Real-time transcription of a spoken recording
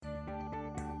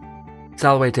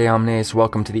Salvete omnes,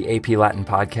 welcome to the AP Latin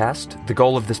podcast. The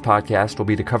goal of this podcast will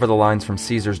be to cover the lines from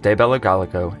Caesar's De Bello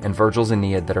Gallico and Virgil's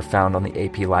Aeneid that are found on the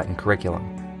AP Latin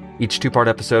curriculum. Each two-part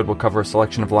episode will cover a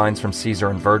selection of lines from Caesar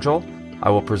and Virgil.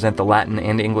 I will present the Latin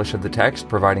and English of the text,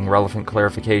 providing relevant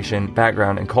clarification,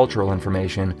 background, and cultural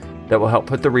information that will help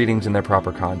put the readings in their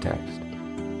proper context.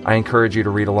 I encourage you to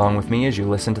read along with me as you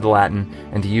listen to the Latin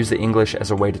and to use the English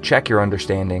as a way to check your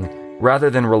understanding,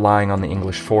 rather than relying on the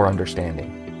English for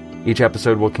understanding. Each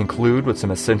episode will conclude with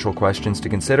some essential questions to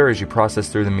consider as you process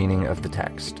through the meaning of the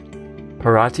text.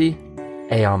 Parati,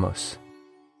 eamus.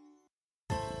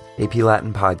 AP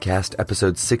Latin Podcast,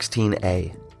 Episode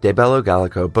 16a, De Bello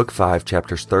Gallico, Book 5,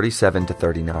 Chapters 37 to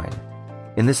 39.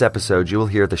 In this episode, you will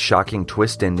hear the shocking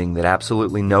twist ending that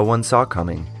absolutely no one saw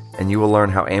coming, and you will learn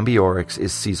how Ambiorix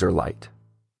is Caesar light.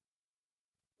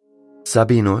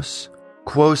 Sabinus,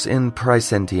 quos in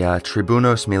praesentia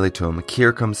tribunos militum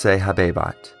circum se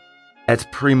habebat, et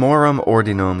primorum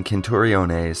ordinum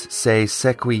centuriones se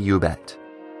sequi iubet,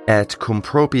 et cum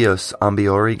propius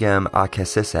Ambiorigem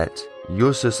accessit,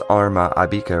 iusus arma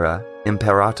abicera,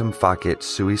 imperatum facit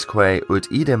suisque ut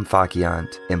idem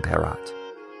faciant imperat.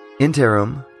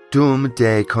 Interum, dum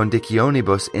de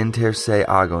conditionibus inter se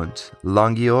agunt,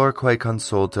 longiorque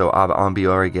consulto ab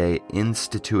Ambiorige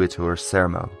instituitur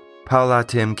sermo,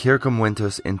 paulatim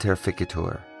circumventus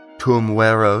interficitur, tum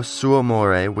vero suo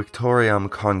more victoriam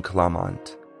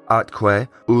conclamant, atque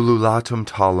ululatum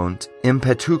talunt,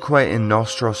 impetuque in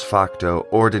nostros facto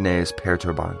ordines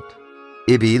perturbant.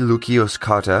 Ibi Lucius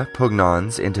Cata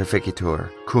pugnans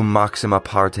interficitur, cum maxima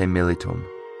parte militum.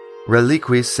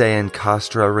 Reliquis se in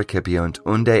castra recipiunt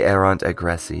unde erant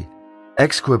aggressi.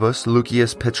 Ex quibus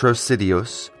Lucius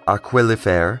Petrosidius,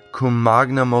 aquilifer, cum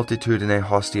magna multitudine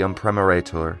hostium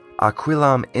premeretur,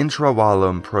 aquillam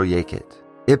intravallum proiecit.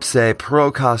 Ipse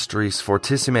pro castris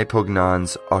fortissime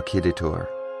pugnans occiditur.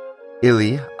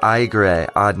 Illi aegre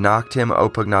ad noctem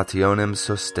opugnationem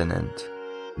sustenent.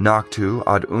 Noctu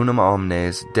ad unum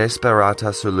omnes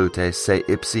desperata salute se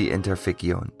ipsi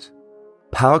interficiunt.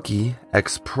 Pauci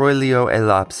ex proelio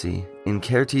elapsi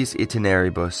incertis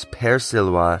itineribus per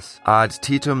silvas ad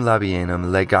titum labienum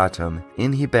legatum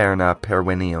in hiberna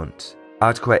perveniunt,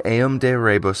 atque eum de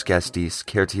rebus gestis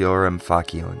certiorum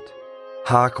faciunt.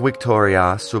 Hac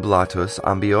victoria sublatus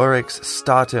Ambiorix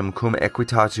statum cum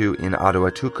equitatu in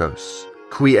Aduatucos,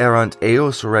 qui erant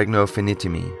eos regno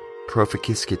finitimi,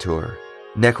 proficiscitur,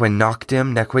 neque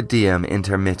noctem neque diem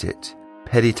intermittit,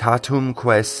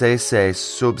 peditatumque se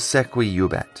subsequi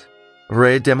iubet.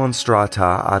 Re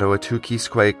demonstrata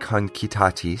Aduatucisque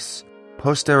concitatis,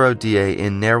 postero die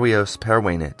in nervios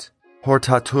pervenit,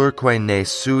 hortaturque ne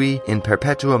sui in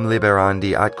perpetuum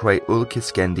liberandi atque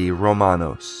ulciscendi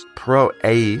Romanos, pro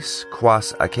eis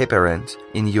quas acceperent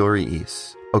in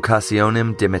iuriis,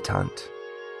 occasionem dimittant.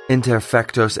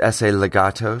 Interfectos esse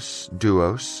legatos,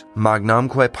 duos,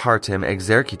 magnamque partem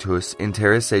exercitus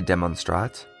interesse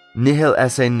demonstrat, nihil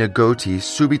esse negoti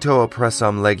subito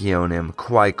oppressam legionem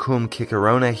quae cum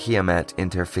Cicerone hiamet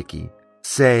interfici,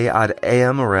 se ad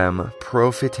eam rem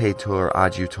profitetur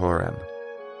adjutorem.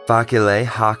 Facile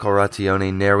hac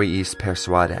oratione nerviis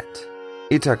persuadet.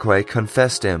 Itaque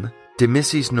confestim,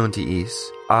 dimissis nuntiis,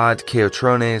 ad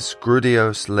Ceotrones,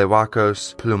 Grudios,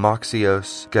 Levacos,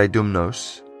 Plumoxios,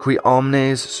 Gaedumnos, qui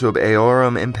omnes sub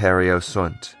eorum imperio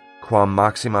sunt, quam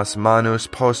maximas manus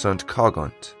possunt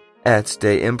cogunt, et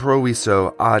de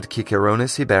improviso ad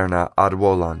Cicerones hiberna ad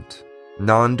volant,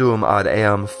 non dum ad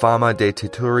eam fama de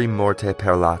tituri morte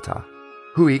perlata.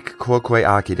 Huic quoque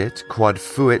accidit, quod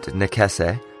fuit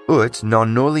necesse, ut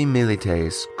non nulli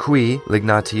milites, qui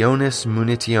lignationis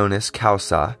munitionis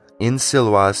causa, in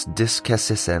silvas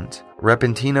discessissent,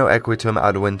 repentino equitum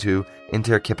adventu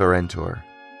interciperentur.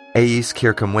 Eis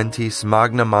circumventis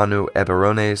magna manu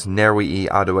eberones nervii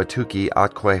Aduatuci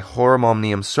atque horum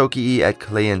omnium socii et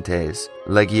clientes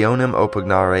legionem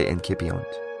opugnare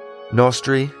incipiunt.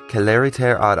 Nostri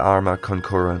celeriter ad arma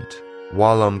concurrunt,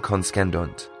 vallum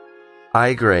conscendunt.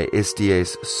 Aegre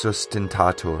isties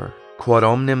sustentatur, quod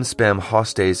omnem spem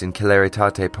hostes in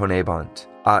celeritate ponebant,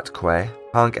 atque,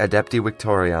 hanc adepti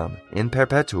victoriam, in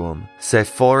perpetuum, se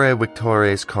fore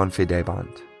victores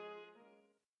confidebant.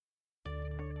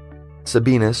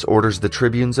 Sabinus orders the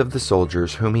tribunes of the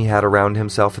soldiers whom he had around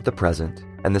himself at the present,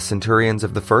 and the centurions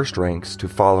of the first ranks to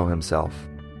follow himself.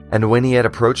 And when he had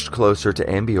approached closer to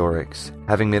Ambiorix,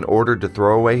 having been ordered to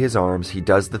throw away his arms, he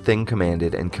does the thing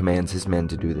commanded and commands his men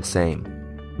to do the same.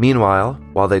 Meanwhile,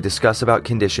 while they discuss about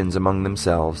conditions among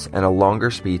themselves, and a longer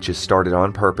speech is started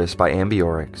on purpose by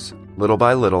Ambiorix, little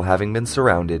by little having been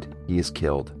surrounded, he is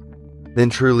killed. Then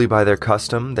truly by their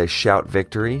custom they shout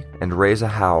victory and raise a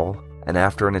howl, and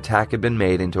after an attack had been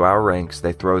made into our ranks,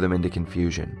 they throw them into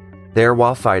confusion. There,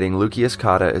 while fighting, Lucius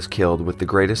Cotta is killed with the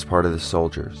greatest part of the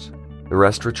soldiers. The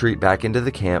rest retreat back into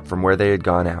the camp from where they had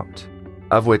gone out,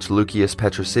 of which Lucius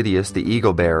Petrosidius, the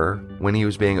eagle-bearer, when he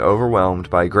was being overwhelmed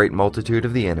by a great multitude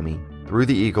of the enemy, threw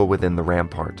the eagle within the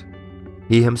rampart.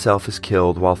 He himself is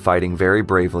killed while fighting very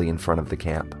bravely in front of the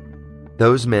camp.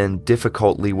 Those men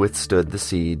difficultly withstood the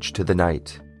siege to the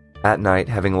night. At night,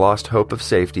 having lost hope of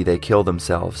safety, they kill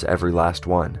themselves, every last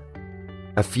one.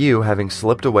 A few, having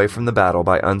slipped away from the battle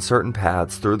by uncertain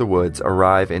paths through the woods,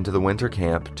 arrive into the winter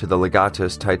camp to the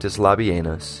legatus Titus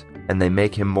Labienus, and they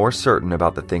make him more certain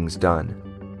about the things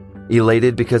done.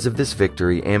 Elated because of this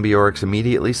victory, Ambiorix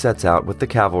immediately sets out with the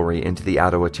cavalry into the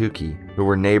Aduatuci, who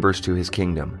were neighbors to his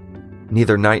kingdom.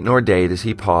 Neither night nor day does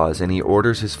he pause, and he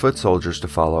orders his foot soldiers to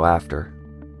follow after.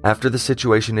 After the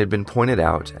situation had been pointed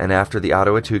out, and after the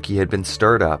Aduatuci had been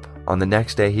stirred up, on the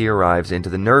next day he arrives into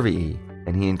the Nervii,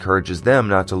 and he encourages them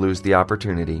not to lose the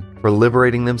opportunity for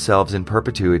liberating themselves in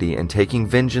perpetuity and taking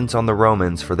vengeance on the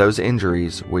Romans for those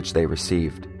injuries which they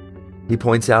received. He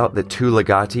points out that 2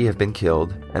 legati have been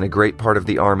killed, and a great part of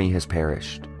the army has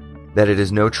perished. That it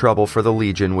is no trouble for the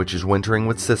legion which is wintering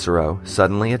with Cicero,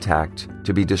 suddenly attacked,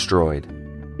 to be destroyed.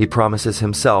 He promises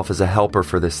himself as a helper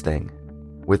for this thing.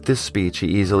 With this speech he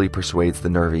easily persuades the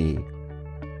Nervii.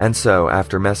 And so,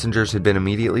 after messengers had been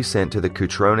immediately sent to the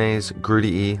Cutrones,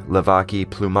 Grudii, Levaci,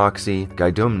 Plumaxi,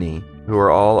 Gaidumni, who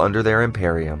are all under their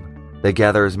imperium, they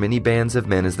gather as many bands of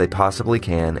men as they possibly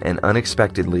can, and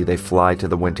unexpectedly they fly to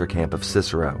the winter camp of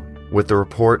Cicero, with the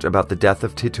report about the death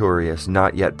of Titurius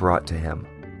not yet brought to him.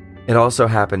 It also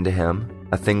happened to him,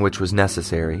 a thing which was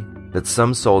necessary, that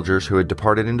some soldiers who had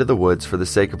departed into the woods for the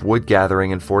sake of wood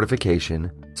gathering and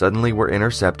fortification suddenly were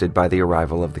intercepted by the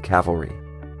arrival of the cavalry.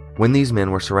 When these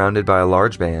men were surrounded by a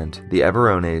large band, the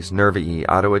Eburones, Nervii,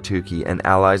 Aduatuci, and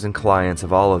allies and clients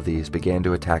of all of these began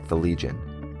to attack the legion.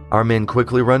 Our men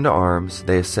quickly run to arms,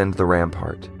 they ascend the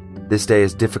rampart. This day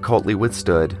is difficultly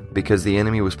withstood, because the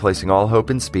enemy was placing all hope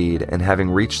in speed, and having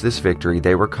reached this victory,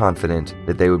 they were confident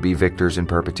that they would be victors in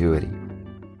perpetuity.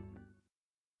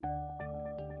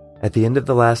 At the end of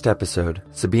the last episode,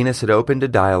 Sabinus had opened a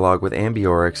dialogue with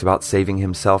Ambiorix about saving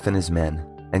himself and his men,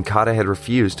 and Cotta had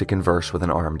refused to converse with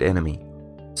an armed enemy.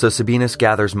 So Sabinus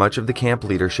gathers much of the camp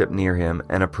leadership near him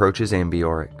and approaches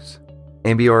Ambiorix.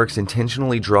 Ambiorix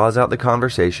intentionally draws out the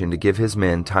conversation to give his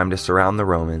men time to surround the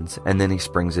Romans, and then he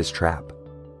springs his trap.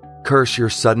 "Curse your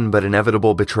sudden but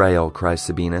inevitable betrayal," cries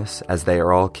Sabinus, as they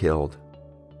are all killed.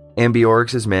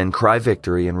 Ambiorix's men cry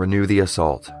victory and renew the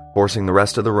assault, forcing the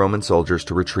rest of the Roman soldiers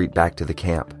to retreat back to the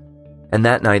camp. And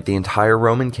that night the entire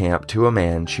Roman camp, to a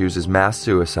man, chooses mass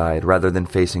suicide rather than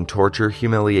facing torture,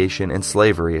 humiliation, and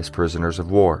slavery as prisoners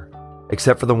of war.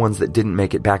 Except for the ones that didn't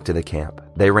make it back to the camp.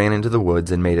 They ran into the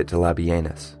woods and made it to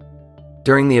Labienus.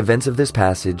 During the events of this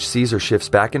passage, Caesar shifts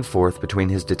back and forth between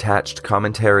his detached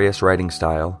commentarious writing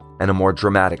style and a more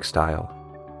dramatic style.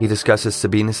 He discusses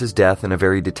Sabinus' death in a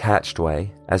very detached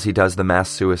way, as he does the mass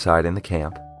suicide in the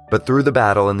camp, but through the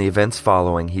battle and the events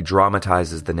following, he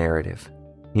dramatizes the narrative.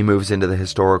 He moves into the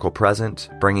historical present,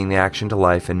 bringing the action to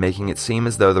life and making it seem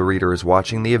as though the reader is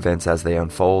watching the events as they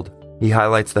unfold. He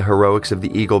highlights the heroics of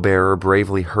the eagle-bearer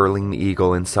bravely hurling the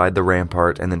eagle inside the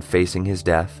rampart and then facing his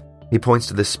death. He points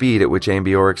to the speed at which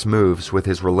Ambiorix moves with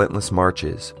his relentless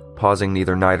marches, pausing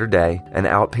neither night or day and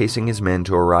outpacing his men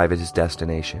to arrive at his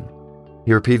destination.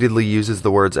 He repeatedly uses the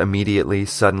words immediately,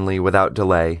 suddenly, without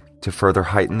delay, to further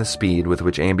heighten the speed with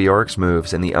which Ambiorix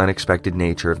moves and the unexpected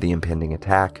nature of the impending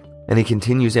attack. And he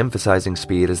continues emphasizing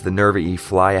speed as the Nervii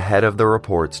fly ahead of the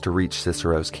reports to reach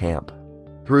Cicero's camp.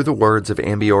 Through the words of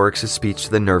Ambiorix's speech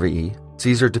to the Nervii,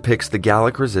 Caesar depicts the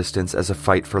Gallic resistance as a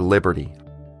fight for liberty.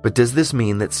 But does this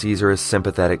mean that Caesar is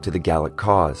sympathetic to the Gallic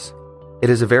cause? It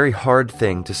is a very hard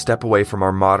thing to step away from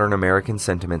our modern American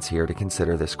sentiments here to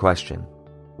consider this question.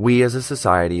 We as a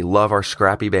society love our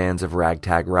scrappy bands of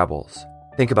ragtag rebels.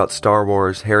 Think about Star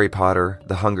Wars, Harry Potter,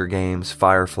 The Hunger Games,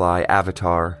 Firefly,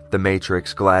 Avatar, The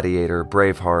Matrix, Gladiator,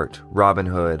 Braveheart, Robin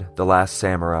Hood, The Last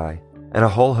Samurai, and a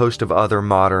whole host of other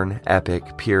modern,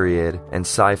 epic, period, and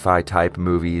sci-fi type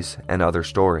movies and other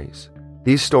stories.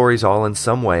 These stories all in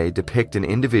some way depict an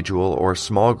individual or a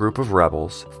small group of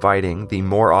rebels fighting the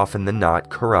more often than not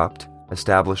corrupt,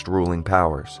 established ruling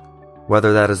powers.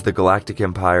 Whether that is the Galactic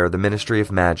Empire, the Ministry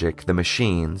of Magic, the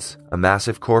Machines, a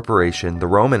massive corporation, the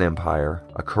Roman Empire,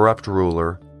 a corrupt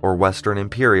ruler, or Western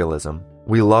imperialism,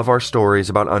 we love our stories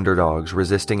about underdogs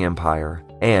resisting empire,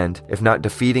 and, if not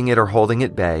defeating it or holding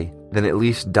at bay, then at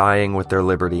least dying with their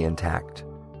liberty intact.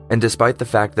 And despite the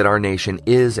fact that our nation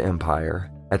is empire,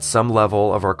 At some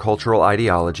level of our cultural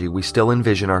ideology, we still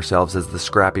envision ourselves as the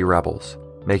scrappy rebels,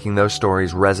 making those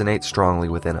stories resonate strongly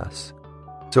within us.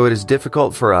 So it is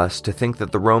difficult for us to think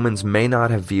that the Romans may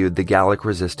not have viewed the Gallic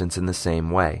resistance in the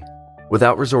same way.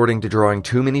 Without resorting to drawing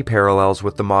too many parallels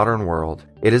with the modern world,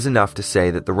 it is enough to say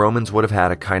that the Romans would have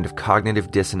had a kind of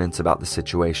cognitive dissonance about the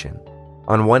situation.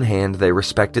 On one hand, they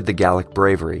respected the Gallic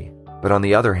bravery, but on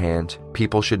the other hand,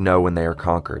 people should know when they are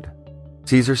conquered.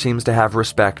 Caesar seems to have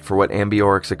respect for what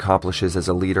Ambiorix accomplishes as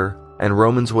a leader, and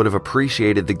Romans would have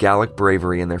appreciated the Gallic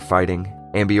bravery in their fighting,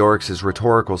 Ambiorix's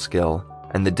rhetorical skill,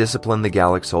 and the discipline the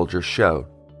Gallic soldiers showed,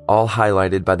 all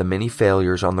highlighted by the many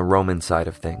failures on the Roman side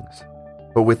of things.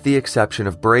 But with the exception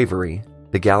of bravery,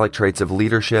 the Gallic traits of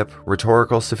leadership,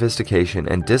 rhetorical sophistication,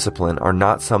 and discipline are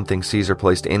not something Caesar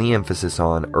placed any emphasis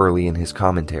on early in his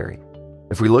commentary.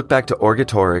 If we look back to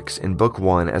Orgetorix in Book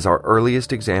 1 as our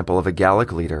earliest example of a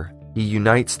Gallic leader, he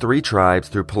unites 3 tribes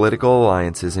through political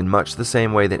alliances in much the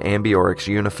same way that Ambiorix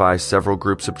unifies several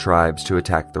groups of tribes to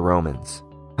attack the Romans.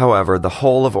 However, the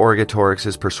whole of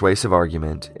Orgetorix's persuasive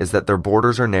argument is that their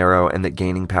borders are narrow and that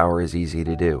gaining power is easy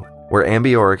to do, where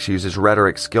Ambiorix uses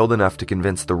rhetoric skilled enough to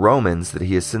convince the Romans that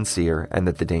he is sincere and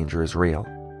that the danger is real.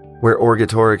 Where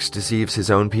Orgetorix deceives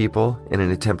his own people in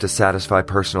an attempt to satisfy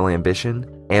personal ambition,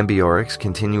 Ambiorix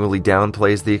continually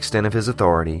downplays the extent of his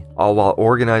authority, all while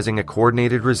organizing a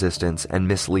coordinated resistance and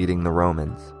misleading the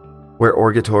Romans. Where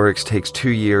Orgetorix takes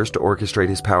 2 years to orchestrate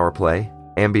his power play,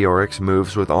 Ambiorix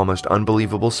moves with almost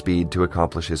unbelievable speed to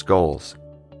accomplish his goals.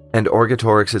 And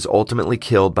Orgetorix is ultimately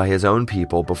killed by his own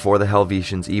people before the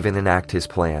Helvetians even enact his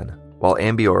plan, while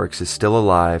Ambiorix is still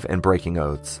alive and breaking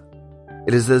oaths.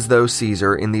 It is as though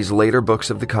Caesar, in these later books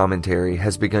of the commentary,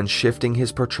 has begun shifting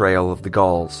his portrayal of the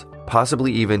Gauls,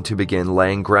 possibly even to begin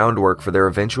laying groundwork for their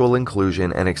eventual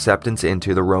inclusion and acceptance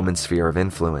into the Roman sphere of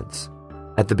influence.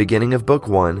 At the beginning of Book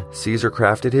 1, Caesar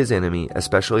crafted his enemy,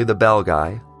 especially the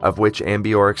Belgae, of which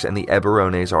Ambiorix and the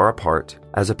Eburones are a part,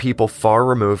 as a people far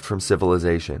removed from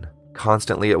civilization,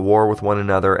 constantly at war with one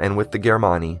another and with the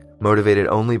Germani, motivated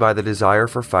only by the desire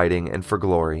for fighting and for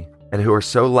glory, and who are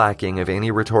so lacking of any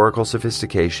rhetorical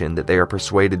sophistication that they are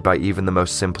persuaded by even the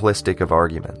most simplistic of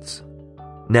arguments.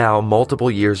 Now, multiple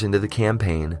years into the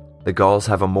campaign, the Gauls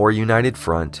have a more united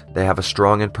front, they have a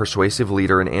strong and persuasive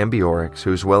leader in Ambiorix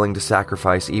who is willing to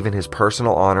sacrifice even his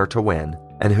personal honor to win,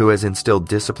 and who has instilled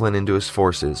discipline into his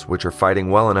forces, which are fighting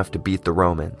well enough to beat the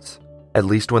Romans. At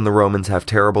least when the Romans have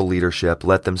terrible leadership,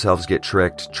 let themselves get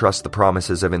tricked, trust the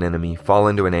promises of an enemy, fall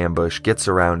into an ambush, get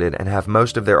surrounded, and have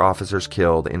most of their officers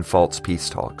killed in false peace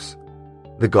talks.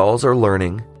 The Gauls are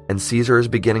learning, and Caesar is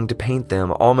beginning to paint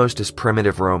them almost as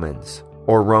primitive Romans,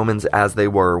 or Romans as they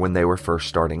were when they were first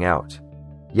starting out.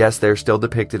 Yes, they are still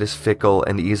depicted as fickle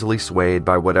and easily swayed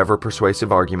by whatever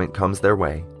persuasive argument comes their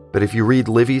way, but if you read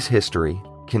Livy's history,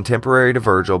 contemporary to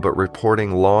Virgil but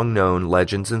reporting long-known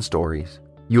legends and stories,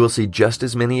 you will see just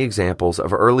as many examples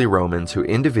of early Romans who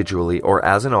individually or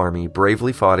as an army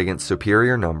bravely fought against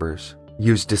superior numbers,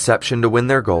 used deception to win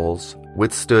their goals,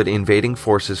 withstood invading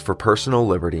forces for personal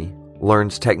liberty,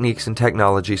 learned techniques and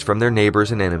technologies from their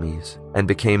neighbors and enemies, and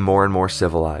became more and more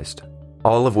civilized,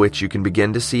 all of which you can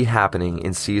begin to see happening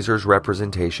in Caesar's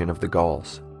representation of the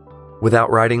Gauls. Without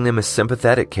writing them as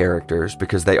sympathetic characters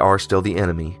because they are still the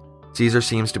enemy, Caesar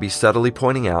seems to be subtly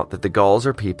pointing out that the Gauls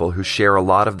are people who share a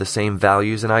lot of the same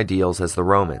values and ideals as the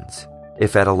Romans,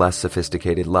 if at a less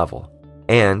sophisticated level,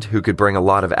 and who could bring a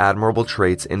lot of admirable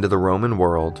traits into the Roman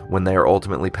world when they are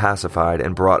ultimately pacified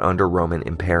and brought under Roman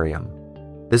imperium.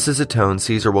 This is a tone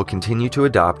Caesar will continue to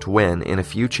adopt when, in a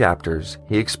few chapters,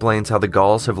 he explains how the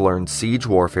Gauls have learned siege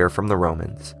warfare from the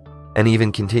Romans, and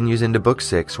even continues into Book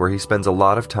 6 where he spends a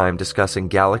lot of time discussing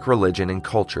Gallic religion and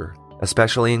culture,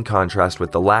 especially in contrast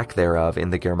with the lack thereof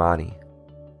in the Germani.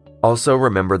 Also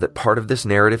remember that part of this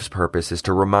narrative's purpose is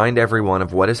to remind everyone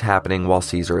of what is happening while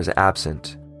Caesar is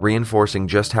absent, reinforcing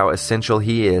just how essential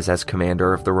he is as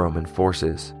commander of the Roman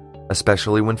forces,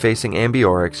 especially when facing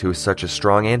Ambiorix, who is such a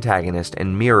strong antagonist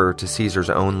and mirror to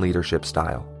Caesar's own leadership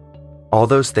style. All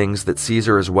those things that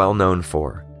Caesar is well known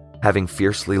for, having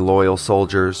fiercely loyal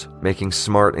soldiers, making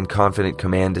smart and confident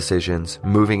command decisions,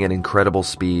 moving at incredible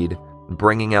speed,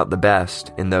 bringing out the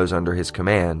best in those under his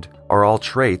command, are all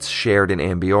traits shared in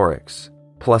Ambiorix,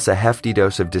 plus a hefty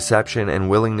dose of deception and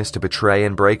willingness to betray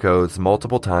and break oaths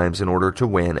multiple times in order to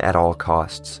win at all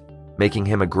costs, making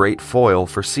him a great foil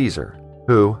for Caesar,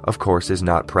 who, of course, is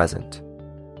not present.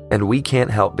 And we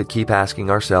can't help but keep asking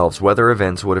ourselves whether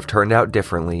events would have turned out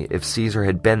differently if Caesar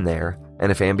had been there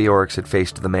and if Ambiorix had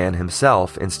faced the man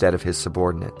himself instead of his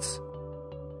subordinates.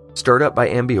 Stirred up by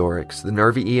Ambiorix, the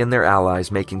Nervii and their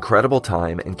allies make incredible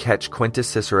time and catch Quintus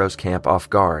Cicero's camp off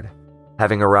guard.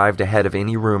 having arrived ahead of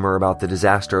any rumor about the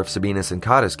disaster of Sabinus and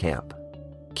Cotta's camp.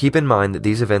 Keep in mind that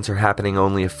these events are happening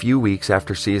only a few weeks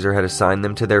after Caesar had assigned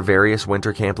them to their various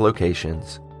winter camp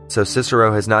locations, so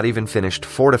Cicero has not even finished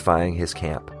fortifying his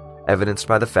camp, evidenced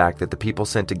by the fact that the people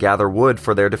sent to gather wood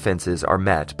for their defenses are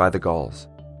met by the Gauls.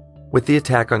 With the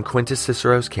attack on Quintus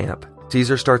Cicero's camp,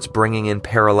 Caesar starts bringing in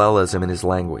parallelism in his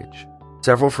language.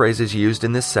 Several phrases used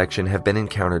in this section have been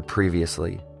encountered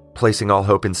previously: placing all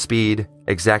hope in speed,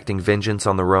 exacting vengeance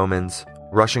on the Romans,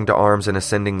 rushing to arms and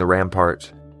ascending the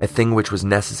rampart, a thing which was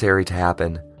necessary to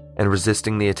happen, and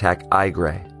resisting the attack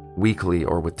aegre, weakly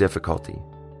or with difficulty.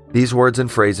 These words and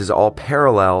phrases all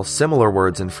parallel similar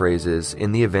words and phrases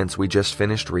in the events we just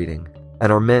finished reading,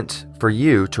 and are meant for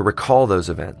you to recall those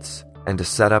events and to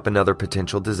set up another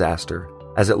potential disaster,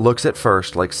 as it looks at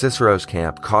first like Cicero's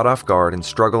camp, caught off guard and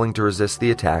struggling to resist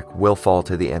the attack, will fall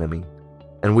to the enemy.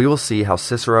 And we will see how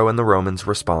Cicero and the Romans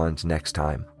respond next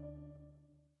time.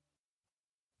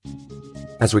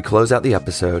 As we close out the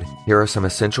episode, here are some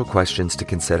essential questions to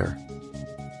consider.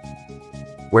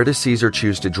 Where does Caesar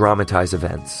choose to dramatize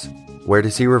events? Where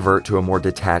does he revert to a more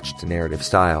detached narrative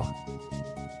style?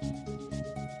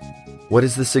 What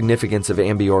is the significance of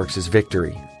Ambiorix's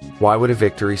victory? Why would a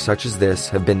victory such as this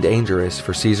have been dangerous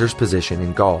for Caesar's position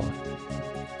in Gaul?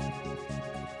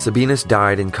 Sabinus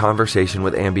died in conversation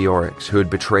with Ambiorix, who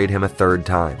had betrayed him a third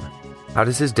time. How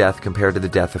does his death compare to the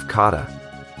death of Cotta?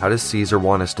 How does Caesar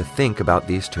want us to think about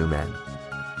these two men?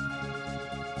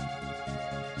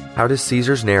 How does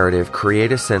Caesar's narrative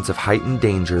create a sense of heightened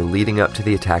danger leading up to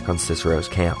the attack on Cicero's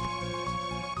camp?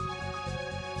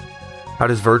 How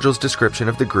does Virgil's description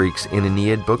of the Greeks in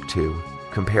Aeneid Book 2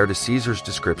 compare to Caesar's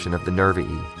description of the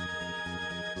Nervii?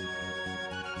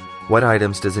 What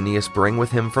items does Aeneas bring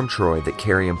with him from Troy that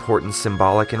carry important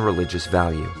symbolic and religious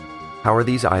value? How are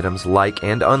these items like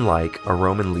and unlike a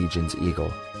Roman legion's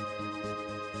eagle?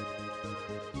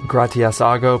 Gratias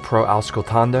ago pro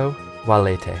auscultando,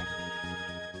 valete.